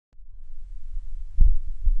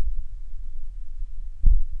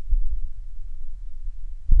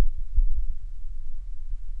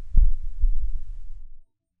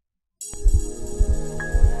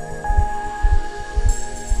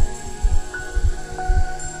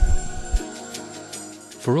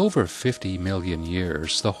For over 50 million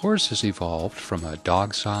years, the horse has evolved from a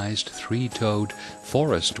dog-sized, three-toed,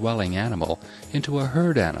 forest-dwelling animal into a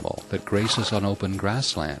herd animal that graces on open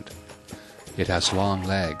grassland. It has long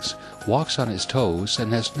legs, walks on its toes,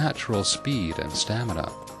 and has natural speed and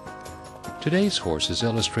stamina. Today's horses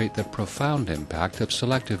illustrate the profound impact of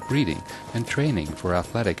selective breeding and training for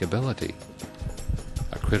athletic ability.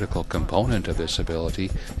 A critical component of this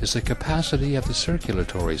ability is the capacity of the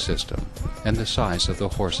circulatory system and the size of the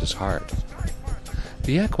horse's heart.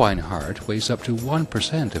 The equine heart weighs up to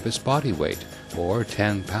 1% of its body weight, or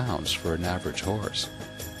 10 pounds for an average horse.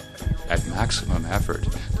 At maximum effort,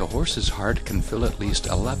 the horse's heart can fill at least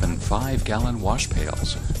 11 5-gallon wash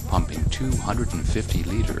pails, pumping 250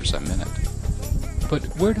 liters a minute. But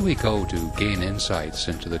where do we go to gain insights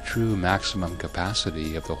into the true maximum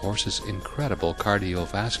capacity of the horse's incredible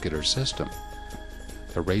cardiovascular system?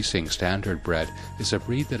 The racing standardbred is a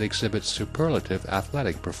breed that exhibits superlative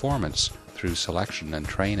athletic performance through selection and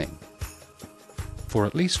training. For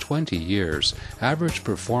at least 20 years, average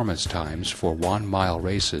performance times for 1-mile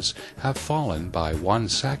races have fallen by 1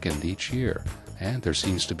 second each year, and there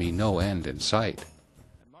seems to be no end in sight.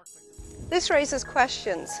 This raises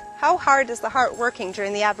questions. How hard is the heart working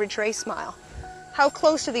during the average race mile? How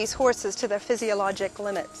close are these horses to their physiologic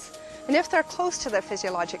limits? And if they're close to their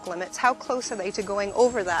physiologic limits, how close are they to going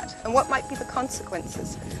over that? And what might be the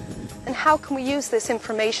consequences? And how can we use this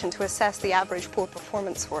information to assess the average poor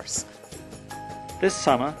performance horse? This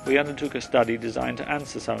summer, we undertook a study designed to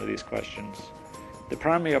answer some of these questions. The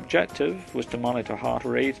primary objective was to monitor heart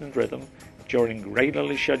rate and rhythm during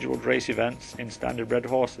regularly scheduled race events in standardbred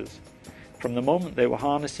horses, from the moment they were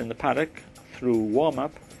harnessed in the paddock through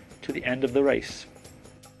warm-up to the end of the race.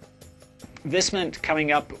 This meant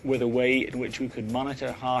coming up with a way in which we could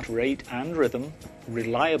monitor heart rate and rhythm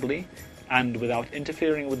reliably and without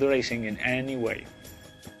interfering with the racing in any way.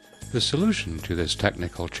 The solution to this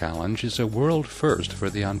technical challenge is a world first for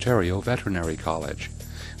the Ontario Veterinary College,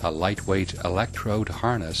 a lightweight electrode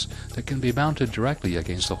harness that can be mounted directly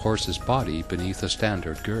against the horse's body beneath a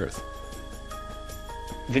standard girth.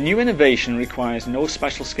 The new innovation requires no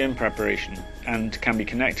special skin preparation and can be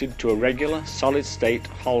connected to a regular solid-state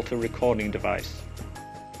halter recording device.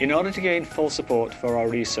 In order to gain full support for our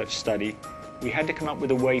research study, we had to come up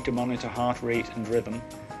with a way to monitor heart rate and rhythm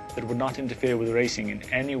that would not interfere with racing in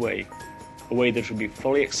any way, a way that would be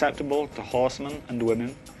fully acceptable to horsemen and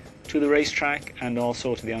women, to the racetrack and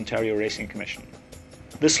also to the Ontario Racing Commission.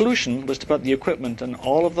 The solution was to put the equipment on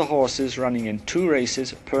all of the horses running in 2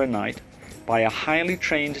 races per night by a highly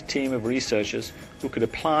trained team of researchers who could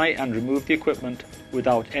apply and remove the equipment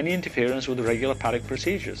without any interference with the regular paddock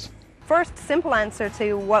procedures. First, simple answer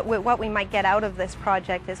to what we might get out of this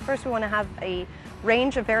project is first we want to have a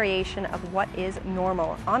range of variation of what is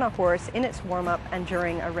normal on a horse in its warm-up and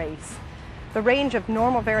during a race. The range of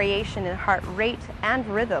normal variation in heart rate and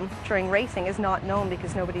rhythm during racing is not known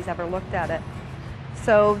because nobody's ever looked at it.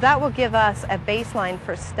 So that will give us a baseline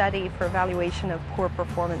for study for evaluation of poor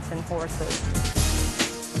performance in horses.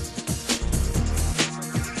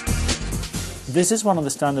 This is one of the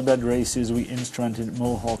standardbred races we instrumented at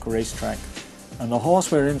Mohawk Racetrack, and the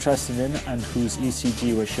horse we're interested in and whose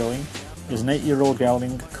ECG we're showing is an 8-year-old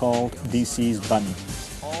gelding called DC's Bunny.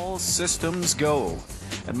 All systems go,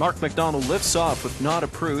 and Mark McDonald lifts off with Not a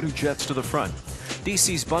Prude, who jets to the front.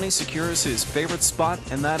 DC's Bunny secures his favorite spot,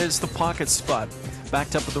 and that is the pocket spot.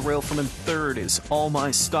 Backed up at the rail from in third is All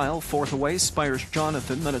My Style. Fourth away, Spires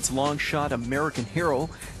Jonathan. Then it's Long Shot American Hero.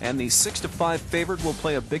 And the 6-5 favorite will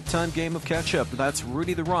play a big-time game of catch-up. That's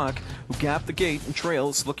Rudy the Rock, who gapped the gate and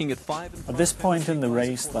trails, looking at 5. At this point in the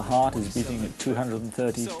race, the heart is beating at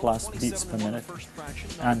 230 plus beats per minute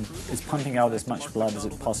and is pumping out as much blood as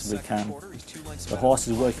it possibly can. The horse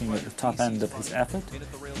is working at the top end of his effort,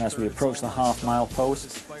 and as we approach the half-mile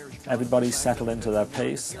post, everybody's settled into their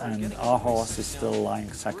pace and our horse is still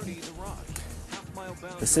lying second.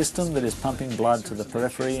 The system that is pumping blood to the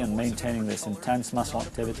periphery and maintaining this intense muscle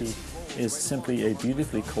activity is simply a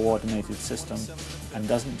beautifully coordinated system and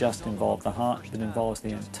doesn't just involve the heart, but involves the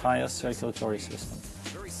entire circulatory system.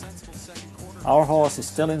 Our horse is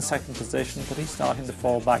still in second position, but he's starting to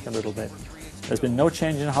fall back a little bit. There's been no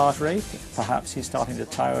change in heart rate, perhaps he's starting to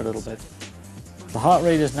tire a little bit. The heart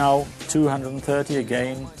rate is now 230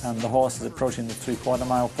 again, and the horse is approaching the 3/4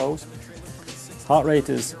 mile post. Heart rate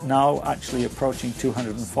is now actually approaching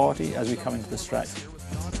 240 as we come into the stretch.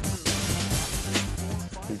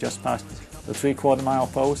 We've just passed the 3/4 mile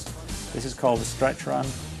post. This is called the stretch run,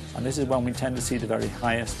 and this is when we tend to see the very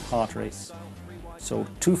highest heart rates. So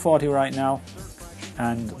 240 right now,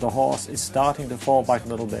 and the horse is starting to fall back a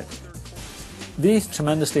little bit. These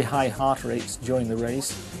tremendously high heart rates during the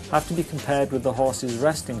race have to be compared with the horse's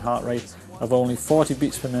resting heart rate of only 40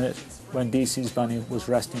 beats per minute when DC's Bunny was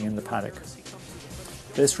resting in the paddock.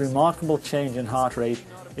 This remarkable change in heart rate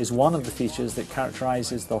is one of the features that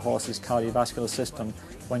characterizes the horse's cardiovascular system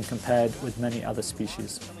when compared with many other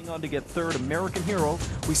species. Coming on to get third, American Hero.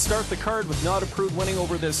 We start the card with Not Approved winning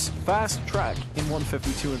over this fast track in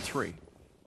 152 and 3.